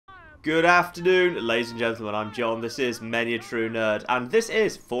Good afternoon, ladies and gentlemen, I'm John, this is Many a True Nerd, and this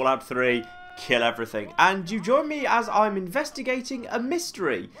is Fallout 3 Kill Everything. And you join me as I'm investigating a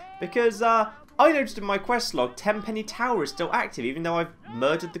mystery, because I noticed in my quest log Tenpenny Tower is still active, even though I've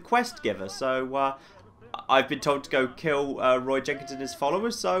murdered the quest giver. So I've been told to go kill Roy Jenkins and his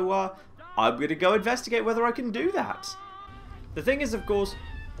followers, so I'm going to go investigate whether I can do that. The thing is, of course,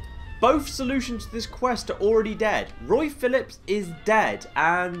 both solutions to this quest are already dead. Roy Phillips is dead,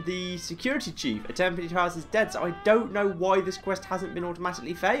 and the security chief at Tenpenny Towers is dead, so I don't know why this quest hasn't been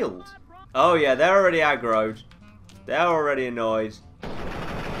automatically failed. Oh yeah, they're already aggroed. They're already annoyed.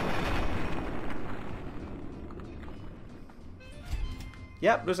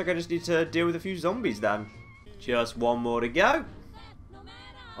 Yep, looks like I just need to deal with a few zombies then. Just one more to go.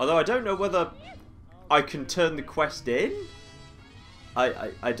 Although I don't know whether I can turn the quest in.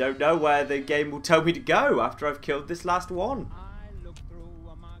 I don't know where the game will tell me to go after I've killed this last one.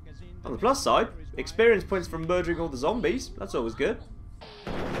 On the plus side, experience points from murdering all the zombies. That's always good.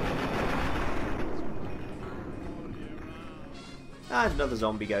 And another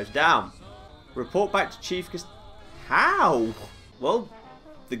zombie goes down. Report back to Chief How? Well,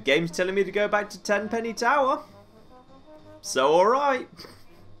 the game's telling me to go back to Tenpenny Tower. So alright.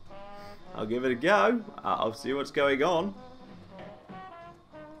 I'll give it a go. I'll see what's going on.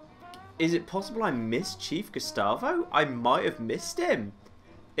 Is it possible I missed Chief Gustavo? I might have missed him.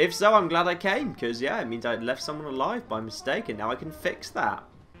 If so, I'm glad I came, because yeah, it means I left someone alive by mistake, and now I can fix that.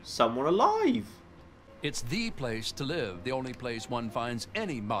 Someone alive. It's the place to live, the only place one finds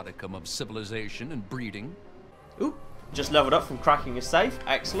any modicum of civilization and breeding. Ooh, just leveled up from cracking a safe.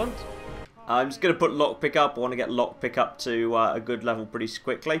 Excellent. I'm just going to put lockpick up. I want to get lockpick up to a good level pretty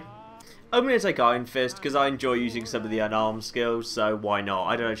quickly. I'm going to take Iron Fist because I enjoy using some of the unarmed skills, so why not?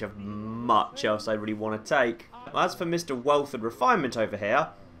 I don't actually have much else I really want to take. As for Mr. Wealth and Refinement over here,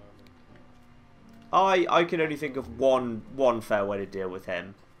 I can only think of one fair way to deal with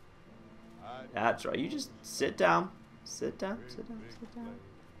him. That's right, you just sit down. Sit down, sit down, sit down.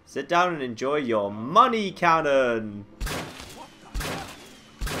 Sit down and enjoy your money cannon.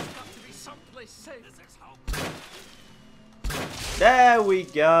 There we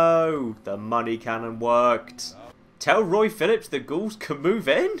go. The money cannon worked. Tell Roy Phillips the ghouls can move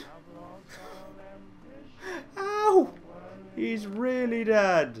in. Ow! He's really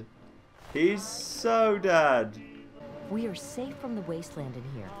dead. He's so dead. We are safe from the wasteland in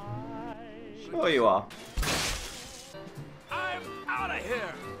here. Sure you are. I'm out of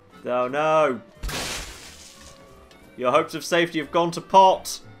here. Oh no. Your hopes of safety have gone to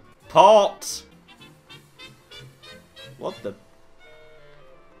pot. Pot! What the...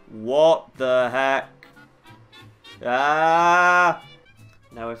 What the heck? Ah!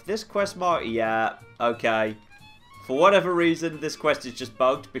 Now if this quest mark... Yeah, okay. For whatever reason, this quest is just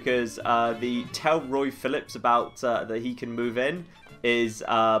bugged because the tell Roy Phillips about that he can move in is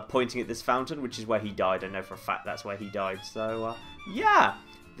pointing at this fountain, which is where he died. I know for a fact that's where he died. So, yeah.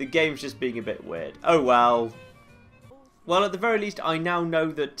 The game's just being a bit weird. Oh well. Well, at the very least, I now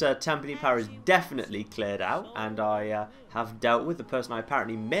know that Tenpenny Tower is definitely cleared out, and I have dealt with the person I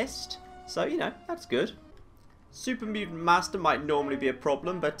apparently missed. So, you know, that's good. Super Mutant Master might normally be a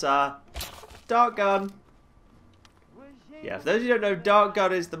problem, but Dark Gun. Yeah, for those of you who don't know, Dark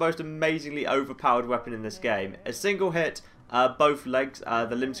Gun is the most amazingly overpowered weapon in this game. A single hit, both legs,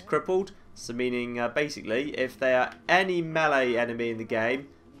 the limbs crippled. So meaning, basically, if they are any melee enemy in the game,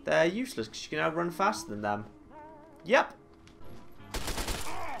 they're useless because you can outrun faster than them. Yep.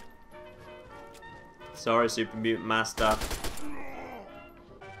 Sorry, Super Mutant Master.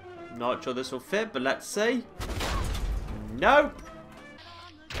 Not sure this will fit, but let's see. Nope.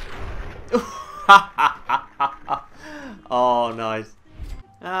 Oh, nice.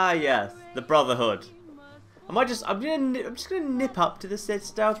 Ah, yes, the Brotherhood. I'm just gonna nip up to the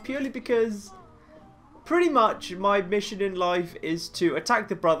Citadel purely because pretty much my mission in life is to attack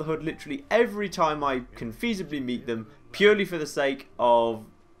the Brotherhood literally every time I can feasibly meet them, purely for the sake of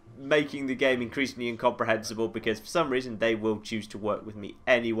making the game increasingly incomprehensible, because for some reason they will choose to work with me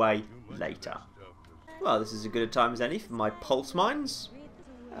anyway later. Well, this is as good a time as any for my pulse mines.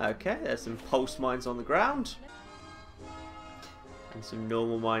 Okay, there's some pulse mines on the ground. And some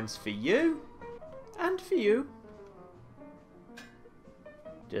normal mines for you. And for you.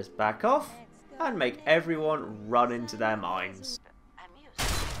 Just back off and make everyone run into their mines.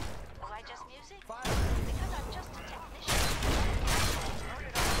 Why just music? Because I'm just a technician.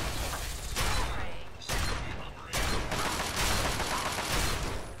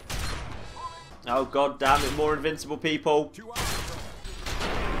 Oh god damn it, more invincible people.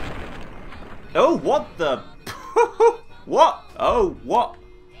 Oh, what the? What? Oh, what?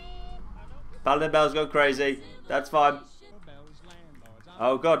 Paladin Bell's gone crazy. That's fine.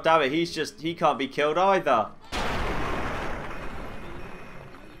 Oh god damn it, he can't be killed either.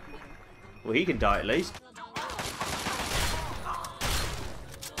 Well, he can die at least.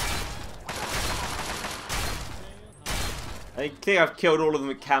 I think I've killed all of them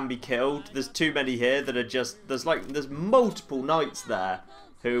that can be killed. There's too many here that are just... There's multiple knights there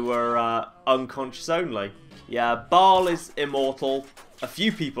who are unconscious only. Yeah, Baal is immortal. A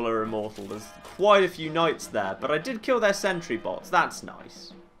few people are immortal. There's quite a few knights there. But I did kill their sentry bots. That's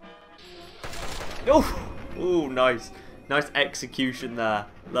nice. Oh! Ooh, nice. Nice execution there.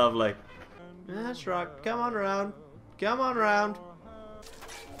 Lovely. That's right. Come on around. Come on around.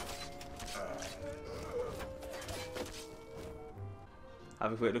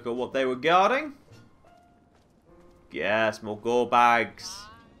 Have a quick look at what they were guarding. Yes, more gore bags.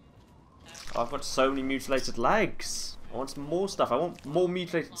 Oh, I've got so many mutilated legs. I want some more stuff. I want more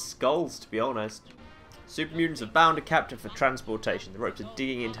mutilated skulls, to be honest. Super mutants have bound a captive for transportation. The ropes are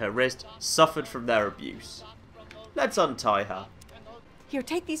digging into her wrist, suffered from their abuse. Let's untie her. Here,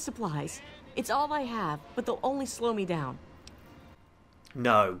 take these supplies. It's all I have, but they'll only slow me down.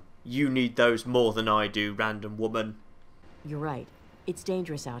 No, you need those more than I do, random woman. You're right. It's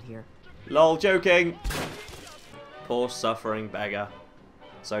dangerous out here. Lol, joking. Poor suffering beggar.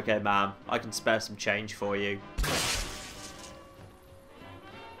 It's okay, ma'am. I can spare some change for you.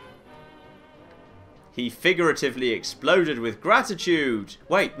 He figuratively exploded with gratitude.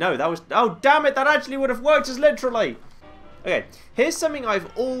 Wait, no, that was... Oh, damn it, that actually would have worked as literally. Okay, here's something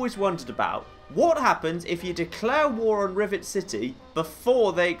I've always wondered about. What happens if you declare war on Rivet City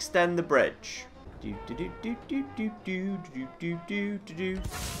before they extend the bridge?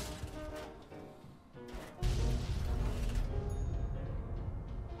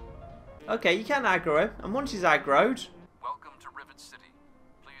 Okay, you can aggro him, and once he's aggroed... Welcome to Rivet City.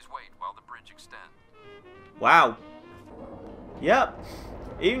 Please wait while the bridge extends. Wow. Yep.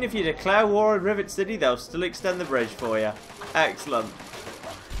 Even if you declare war on Rivet City, they'll still extend the bridge for you. Excellent.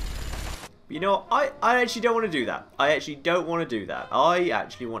 But you know what? I actually don't want to do that. I actually don't want to do that. I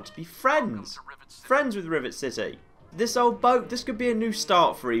actually want to be friends. Friends with Rivet City. This old boat, this could be a new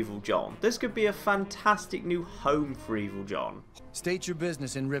start for Evil Jon. This could be a fantastic new home for Evil Jon. State your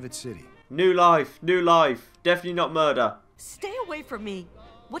business in Rivet City. New life, new life. Definitely not murder. Stay away from me.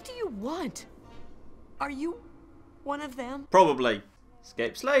 What do you want? Are you one of them? Probably.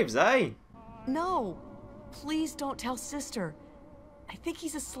 Escaped slaves, eh? No. Please don't tell Sister. I think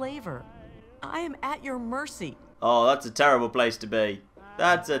he's a slaver. I am at your mercy. Oh, that's a terrible place to be.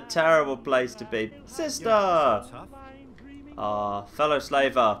 That's a terrible place to be. Sister! Ah, fellow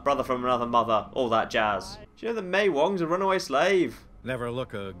slaver, brother from another mother, all that jazz. Do you know that Mei Wong's a runaway slave? Never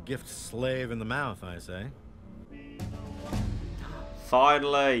look a gift slave in the mouth, I say.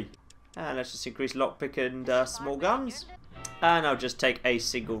 Finally. And let's just increase lockpick and small guns. And I'll just take a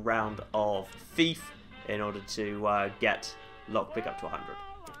single round of thief in order to get lockpick up to 100.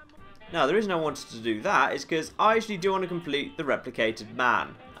 Now, the reason I wanted to do that is because I actually do want to complete the replicated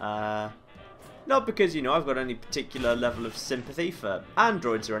man. Not because, you know, I've got any particular level of sympathy for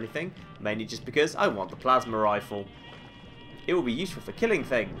androids or anything. Mainly just because I want the plasma rifle. It will be useful for killing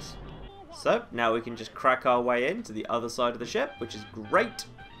things. So, now we can just crack our way into the other side of the ship, which is great.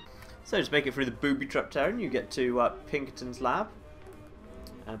 So, just make it through the booby trap tower and you get to Pinkerton's lab.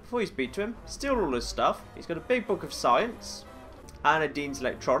 And before you speak to him, steal all his stuff. He's got a big book of science. And a Dean's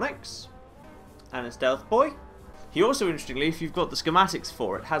Electronics, and a Stealth Boy. He also, interestingly, if you've got the schematics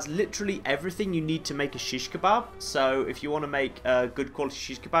for it, has literally everything you need to make a shish kebab. So if you want to make a good quality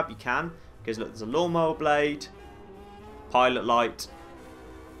shish kebab, you can. Because look, there's a lawnmower blade, pilot light,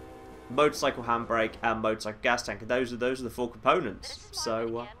 motorcycle handbrake, and motorcycle gas tank. And those are the 4 components.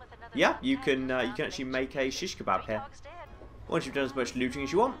 So yeah, you can actually make a shish kebab here. Once you've done as much looting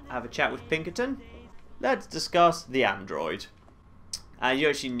as you want, have a chat with Pinkerton. Let's discuss the android. And you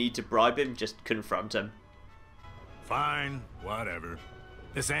actually need to bribe him, just confront him. Fine, whatever.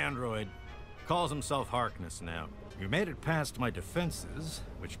 This android calls himself Harkness now. You made it past my defenses,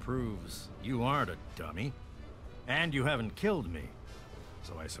 which proves you aren't a dummy. And you haven't killed me.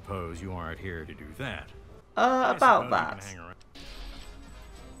 So I suppose you aren't here to do that. About that.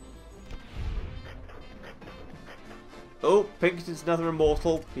 Oh, Pinkerton's another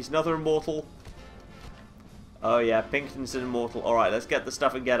immortal. He's another immortal. Oh yeah, Pinkerton's an immortal. Alright, let's get the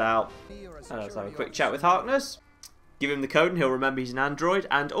stuff and get out. And let's have a quick chat with Harkness. Give him the code and he'll remember he's an android.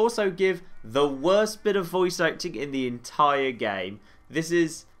 And also give the worst bit of voice acting in the entire game. This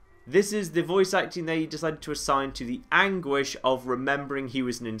is the voice acting they decided to assign to the anguish of remembering he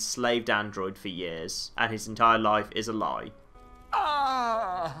was an enslaved android for years. And his entire life is a lie.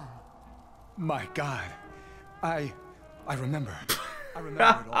 Ah! My God. I remember. I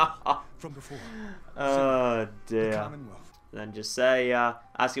remember it all from before. Oh The dear. Commonwealth. Then just say,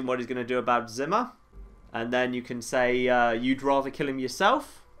 ask him what he's going to do about Zimmer. And then you can say you'd rather kill him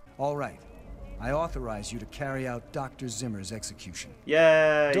yourself. All right. I authorize you to carry out Dr. Zimmer's execution.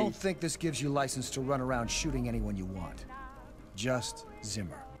 Yay! Don't think this gives you license to run around shooting anyone you want. Just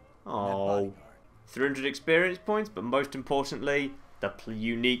Zimmer. Oh. 300 experience points, but most importantly, the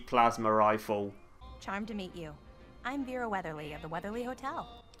unique plasma rifle. Charmed to meet you. I'm Vera Weatherly of the Weatherly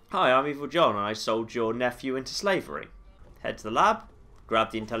Hotel. Hi, I'm Evil Jon, and I sold your nephew into slavery. Head to the lab,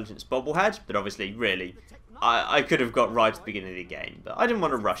 grab the intelligence bobblehead, but obviously, really, I could have got right at the beginning of the game, but I didn't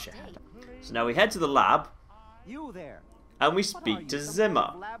want to rush ahead. So now we head to the lab, and we speak to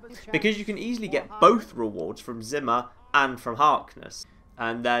Zimmer, because you can easily get both rewards from Zimmer and from Harkness.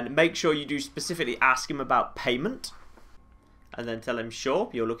 And then make sure you do specifically ask him about payment, and then tell him, sure,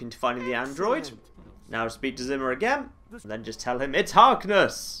 you're looking to finding the android. Now speak to Zimmer again, and then just tell him it's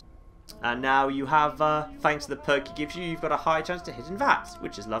Harkness. And now you have, thanks to the perk he gives you, you've got a high chance to hit in VATS,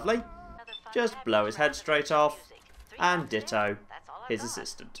 which is lovely. Just blow his head straight off, and ditto his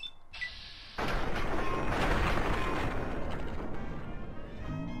assistant. I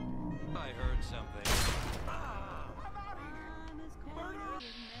heard something.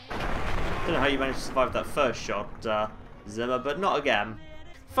 Don't know how you managed to survive that first shot, Zimmer, but not again.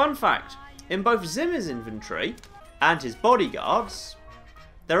 Fun fact, in both Zimmer's inventory and his bodyguards,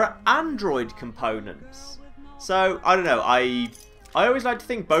 there are android components. So, I don't know, I always like to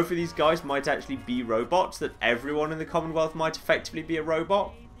think both of these guys might actually be robots, that everyone in the Commonwealth might effectively be a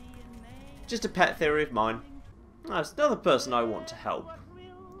robot. Just a pet theory of mine. That's another person I want to help.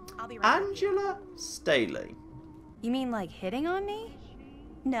 I'll be right. Angela Staley. You mean like hitting on me?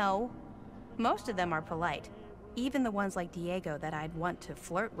 No. Most of them are polite. Even the ones like Diego that I'd want to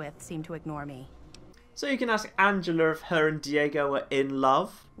flirt with seem to ignore me. So you can ask Angela if her and Diego are in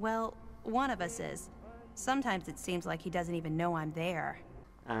love. Well, one of us is. Sometimes it seems like he doesn't even know I'm there.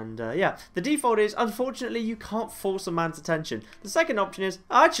 And yeah, the default is, unfortunately, you can't force a man's attention. The second option is,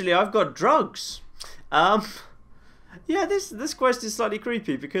 actually, I've got drugs. Yeah, this quest is slightly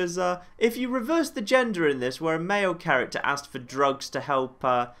creepy because if you reverse the gender in this, where a male character asked for drugs to help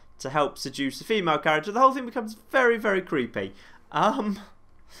seduce a female character, the whole thing becomes very, very creepy.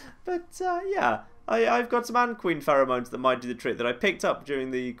 But yeah, I've got some Ant Queen pheromones that might do the trick that I picked up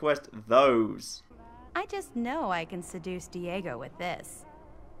during the quest. Those. I just know I can seduce Diego with this.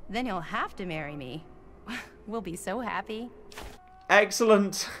 Then you'll have to marry me. We'll be so happy.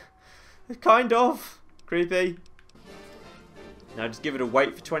 Excellent. Kind of. Creepy. Now just give it a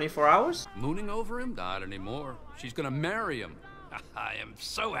wait for 24 hours. Mooning over him? Not anymore. She's gonna marry him. I am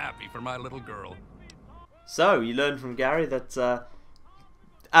so happy for my little girl. So, you learned from Gary that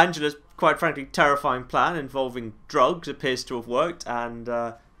Angela's, quite frankly, terrifying plan involving drugs appears to have worked, and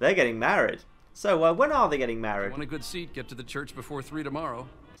they're getting married. So, when are they getting married? Want a good seat, get to the church before 3 tomorrow.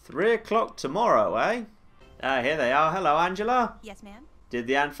 3 o'clock tomorrow, eh? Here they are. Hello, Angela. Yes, ma'am? Did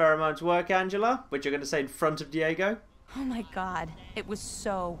the ant pheromones work, Angela? Which you're going to say in front of Diego? Oh my God, it was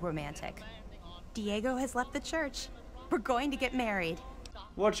so romantic. Diego has left the church. We're going to get married.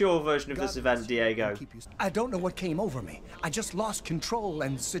 What's your version of this event, Diego? I don't know what came over me. I just lost control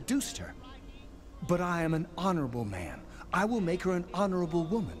and seduced her. But I am an honorable man. I will make her an honorable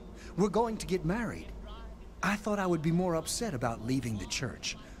woman. We're going to get married. I thought I would be more upset about leaving the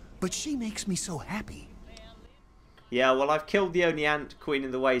church, but she makes me so happy. Yeah, well, I've killed the only ant queen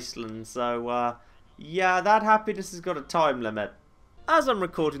in the wasteland, so, yeah, that happiness has got a time limit. As I'm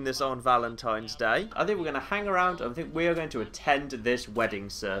recording this on Valentine's Day, I think we're going to hang around. I think we are going to attend this wedding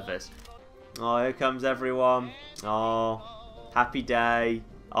service. Oh, here comes everyone. Oh, happy day.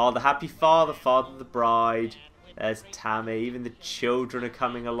 Oh, the happy father of the bride. There's Tammy. Even the children are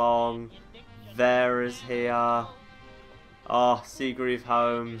coming along. Vera's here. Oh, Seagrieve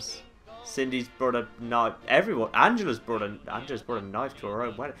Holmes. Cindy's brought a knife. Everyone. Angela's brought a knife to her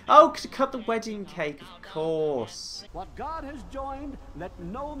own wedding. Oh, to cut the wedding cake, of course. What God has joined, let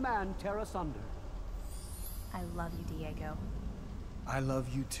no man tear asunder. I love you, Diego. I love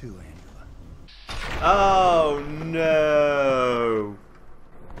you too, Angela. Oh no!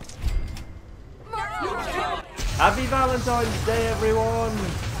 Happy Valentine's Day, everyone!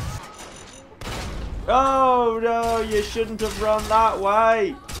 Oh no, you shouldn't have run that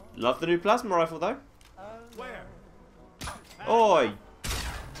way. Love the new plasma rifle though. Where? Oi!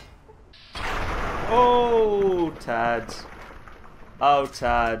 Oh, Tad. Oh,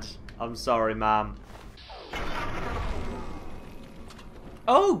 Tad. I'm sorry, ma'am.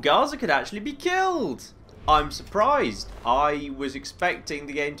 Oh, Gaza could actually be killed. I'm surprised. I was expecting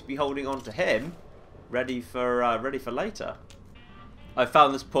the game to be holding on to him, ready for later. I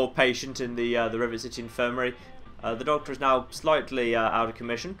found this poor patient in the Rivet City infirmary. The doctor is now slightly out of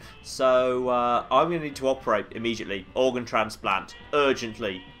commission, so I'm going to need to operate immediately. Organ transplant,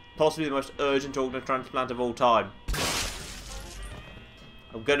 urgently, possibly the most urgent organ transplant of all time.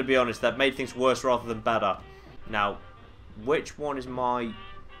 I'm going to be honest, that made things worse rather than better. Now, which one is my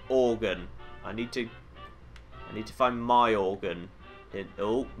organ? I need to find my organ.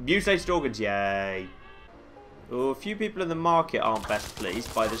 Oh, mutated organs, yay! Oh, a few people in the market aren't best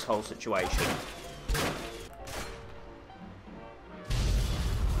pleased by this whole situation.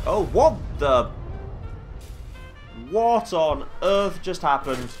 Oh, what the... What on earth just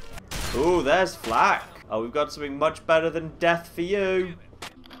happened? Oh, there's Flack. Oh, we've got something much better than death for you.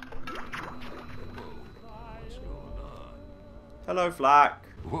 Hello, Flack.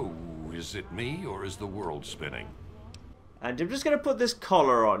 Whoa, is it me or is the world spinning? And I'm just going to put this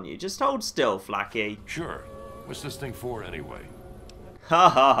collar on you. Just hold still, Flacky. Sure. What's this thing for anyway? Ha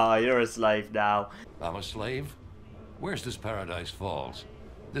ha ha, you're a slave now. I'm a slave? Where's this Paradise Falls?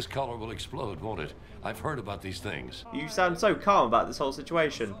 This collar will explode, won't it? I've heard about these things. You sound so calm about this whole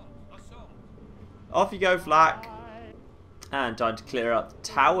situation. Off you go, Flack. And time to clear up the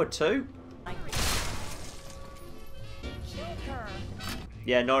tower too.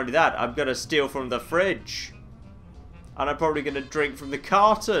 Yeah, not only that, I'm going to steal from the fridge. And I'm probably going to drink from the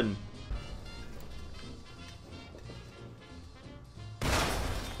carton.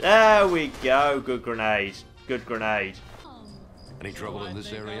 There we go. Good grenade. Good grenade. Any trouble in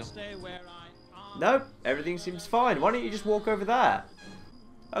this area? Nope. Everything seems fine. Why don't you just walk over there?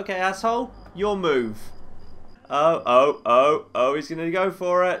 Okay, asshole. Your move. Oh, he's going to go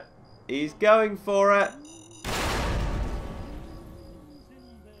for it. He's going for it.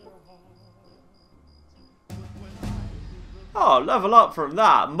 Oh, level up from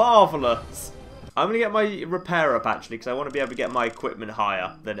that. Marvellous. I'm going to get my repair up, actually, because I want to be able to get my equipment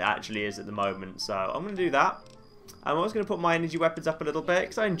higher than it actually is at the moment. So, I'm going to do that. I'm also going to put my energy weapons up a little bit,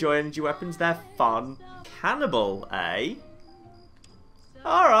 because I enjoy energy weapons. They're fun. Cannibal, eh?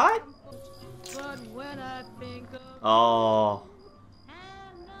 Alright. Oh.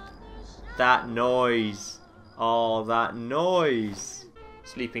 That noise. Oh, that noise.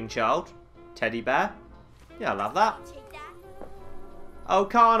 Sleeping child. Teddy bear. Yeah, I'll have that. Oh,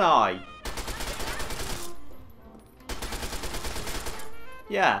 can't I?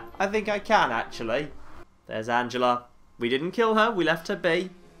 Yeah, I think I can, actually. There's Angela. We didn't kill her. We left her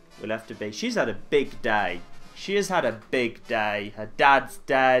be. We left her be. She's had a big day. She has had a big day. Her dad's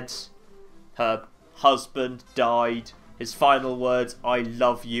dead. Her husband died. His final words, I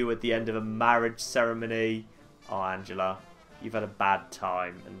love you, at the end of a marriage ceremony. Oh, Angela, you've had a bad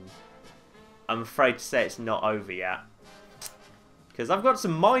time. And I'm afraid to say it's not over yet. Because I've got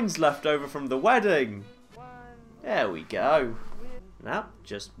some mines left over from the wedding. There we go. Now,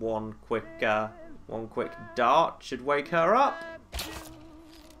 just one quick dart should wake her up.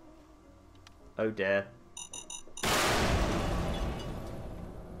 Oh dear.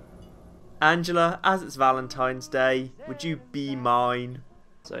 Angela, as it's Valentine's Day, would you be mine?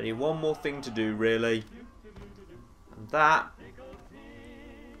 There's only one more thing to do, really. And that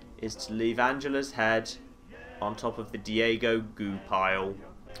is to leave Angela's head on top of the Diego goo pile.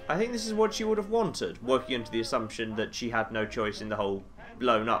 I think this is what she would have wanted, working under the assumption that she had no choice in the whole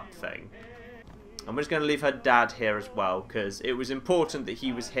blown up thing. I'm just going to leave her dad here as well, because it was important that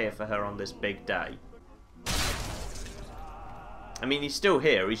he was here for her on this big day. I mean, he's still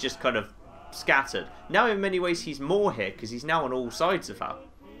here, he's just kind of scattered. Now in many ways he's more here, because he's now on all sides of her.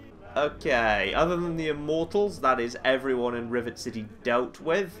 Okay, other than the immortals, that is everyone in Rivet City dealt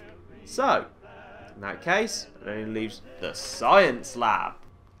with. So, in that case, it only leaves the science lab.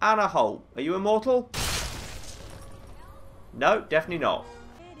 And a hole. Are you immortal? No, definitely not.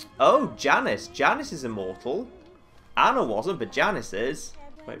 Oh, Janice. Janice is immortal. Anna wasn't, but Janice is.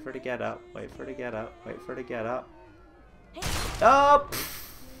 Wait for her to get up. Wait for her to get up. Wait for her to get up. Oh!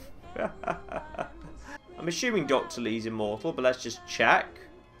 I'm assuming Dr. Lee's immortal, but let's just check.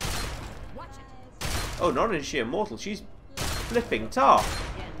 Oh, not only is she immortal, she's flipping tough.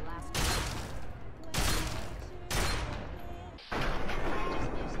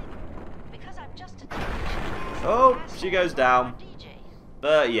 Oh, she goes down.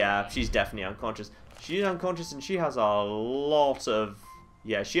 But yeah, she's definitely unconscious. She's unconscious and she has a lot of...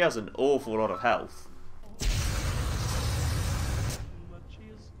 Yeah, she has an awful lot of health.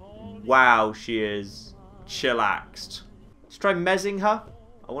 Wow, she is chillaxed. Let's try mezzing her.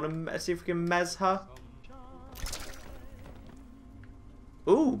 I want to see if we can mez her.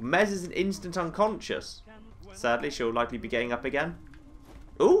 Ooh, mez is an instant unconscious. Sadly, she'll likely be getting up again.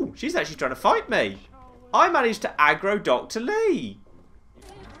 Ooh, she's actually trying to fight me. I managed to aggro Dr. Lee.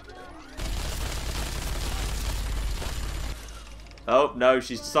 Oh, no,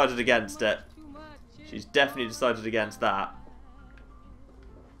 she's decided against it. She's definitely decided against that.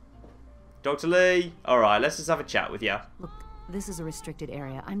 Dr. Lee, alright, let's just have a chat with you. Look, this is a restricted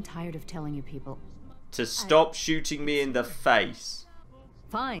area. I'm tired of telling you people. To stop shooting me in the face.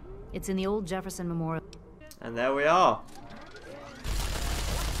 Fine. It's in the old Jefferson Memorial. And there we are.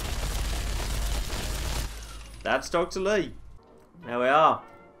 That's Dr. Lee. There we are.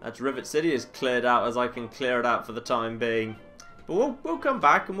 That's Rivet City as cleared out as I can clear it out for the time being. But we'll come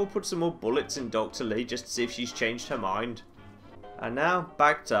back and we'll put some more bullets in Dr. Lee just to see if she's changed her mind. And now,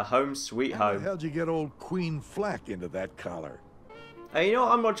 back to home sweet home. How the hell'd you get old Queen Flack into that collar? Hey, you know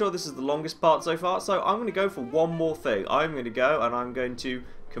what? I'm not sure this is the longest part so far, so I'm going to go for one more thing. I'm going to go and I'm going to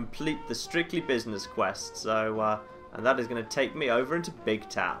complete the Strictly Business quest. So, and that is going to take me over into Big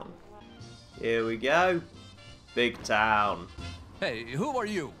Town. Here we go. Big Town. Hey, who are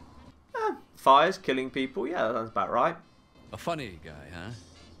you? Fires, killing people. Yeah, that sounds about right. A funny guy,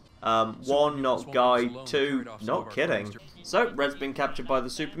 huh? One, not guy. Two, not kidding. So, Red's been captured by the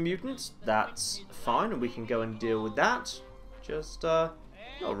super mutants. That's fine, and we can go and deal with that. Just, not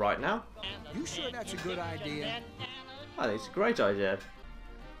right now. You sure that's a good idea? I think it's a great idea.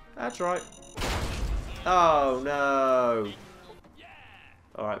 That's right. Oh, no.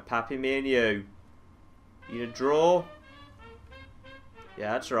 Alright, Pappy, me and you. You need a draw?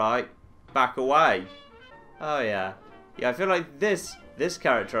 Yeah, that's right. Back away. Oh, yeah. Yeah, I feel like this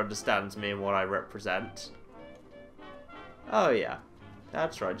character understands me and what I represent. Oh, yeah.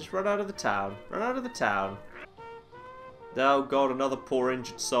 That's right. Just run out of the town. Run out of the town. Oh, God, another poor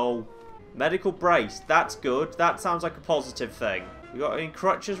injured soul. Medical brace. That's good. That sounds like a positive thing. We got any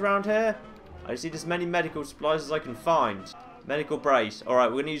crutches around here? I just need as many medical supplies as I can find. Medical brace. Alright,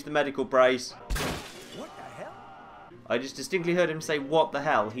 we're going to use the medical brace. What the hell? I just distinctly heard him say, what the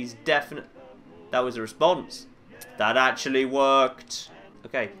hell? He's definite. That was a response. That actually worked.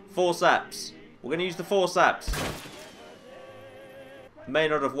 Okay, forceps. We're going to use the forceps. May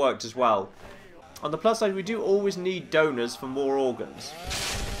not have worked as well. On the plus side, we do always need donors for more organs.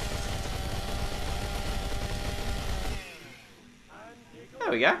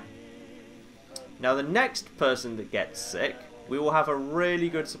 There we go. Now the next person that gets sick, we will have a really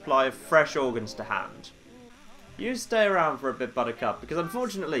good supply of fresh organs to hand. You stay around for a bit, Buttercup, because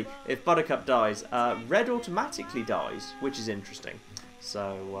unfortunately, if Buttercup dies, Red automatically dies, which is interesting.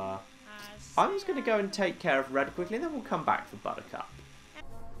 So, I'm just going to go and take care of Red quickly, and then we'll come back for Buttercup.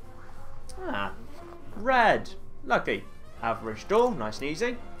 Ah, Red. Lucky. Average door, nice and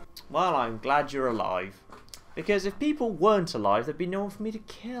easy. Well, I'm glad you're alive. Because if people weren't alive, there'd be no one for me to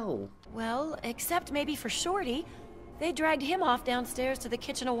kill. Well, except maybe for Shorty. They dragged him off downstairs to the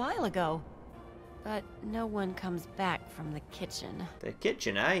kitchen a while ago. But no one comes back from the kitchen. The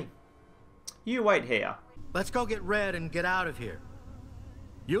kitchen, eh? You wait here. Let's go get Red and get out of here.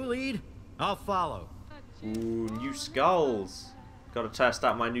 You lead, I'll follow. Ooh, new skulls. Gotta test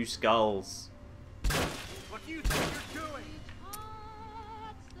out my new skulls. What do you think you're doing?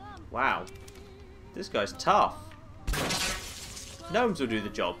 Wow. This guy's tough. Gnomes will do the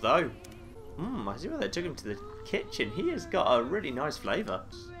job, though. I see why they took him to the kitchen. He has got a really nice flavour.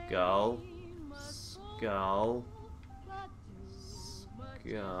 Skull. Skull.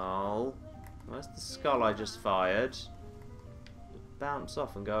 Skull. Where's the skull I just fired? Bounce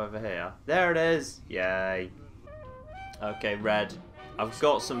off and go over here. There it is. Yay. Okay, Red. I've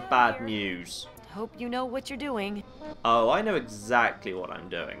got some bad news. Hope you know what you're doing. Oh, I know exactly what I'm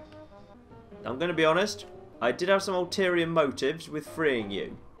doing. I'm going to be honest. I did have some ulterior motives with freeing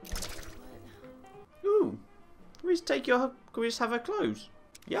you. Ooh. Can we just have her clothes?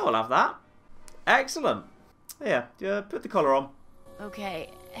 Yeah, I'll have that. Excellent. Yeah, put the collar on. Okay,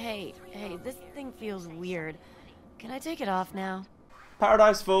 hey, this thing feels weird. Can I take it off now?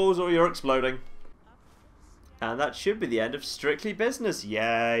 Paradise Falls or you're exploding. And that should be the end of Strictly Business.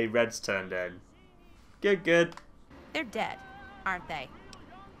 Yay, Red's turned in. Good, good. They're dead, aren't they?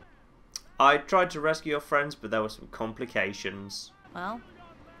 I tried to rescue your friends, but there were some complications. Well,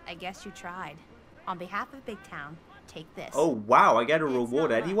 I guess you tried. On behalf of Big Town, take this. Oh, wow, I get a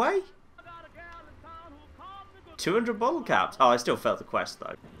reward anyway? 200 bottle caps. Oh, I still failed the quest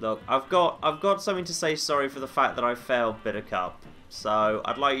though. Look, I've got something to say sorry for the fact that I failed Bittercup. So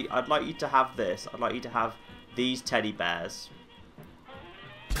I'd like you to have this. I'd like you to have these teddy bears.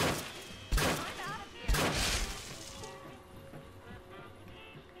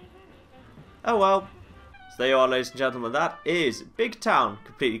 Oh well. So there you are, ladies and gentlemen. That is Big Town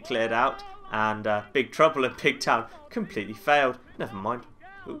completely cleared out. And Big Trouble in Big Town completely failed. Never mind.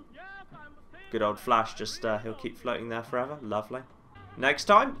 Ooh. Good old Flash, just he'll keep floating there forever. Lovely. Next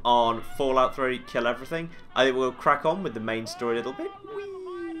time on Fallout 3 Kill Everything, I think we'll crack on with the main story a little bit.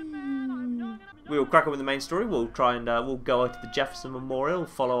 We will crack on with the main story. We'll try and we'll go out to the Jefferson Memorial,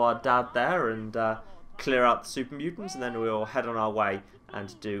 follow our dad there, and clear out the super mutants, and then we'll head on our way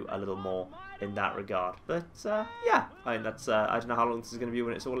and do a little more in that regard. But yeah, I think that's I don't know how long this is going to be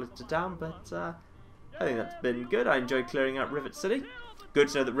when it's all listed down, but I think that's been good. I enjoyed clearing out Rivet City. Good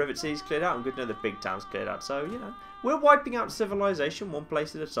to know that Rivet City's cleared out, and good to know that Big Town's cleared out. So, you know, we're wiping out civilization one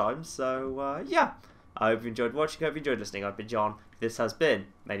place at a time. So, yeah. I hope you enjoyed watching. I hope you enjoyed listening. I've been John. This has been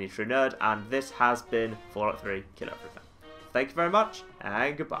Mainly True Nerd, and this has been Fallout 3 Kill Everything. Thank you very much,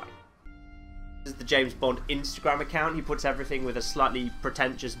 and goodbye. This is the James Bond Instagram account. He puts everything with a slightly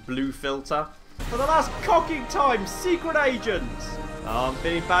pretentious blue filter. For the last cocking time, secret agents! Oh, I'm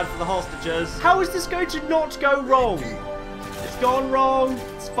feeling bad for the hostages. How is this going to not go wrong? It's gone wrong.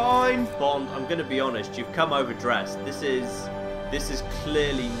 It's fine. Bond, I'm going to be honest. You've come overdressed. This is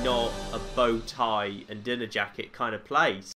clearly not a bow tie and dinner jacket kind of place.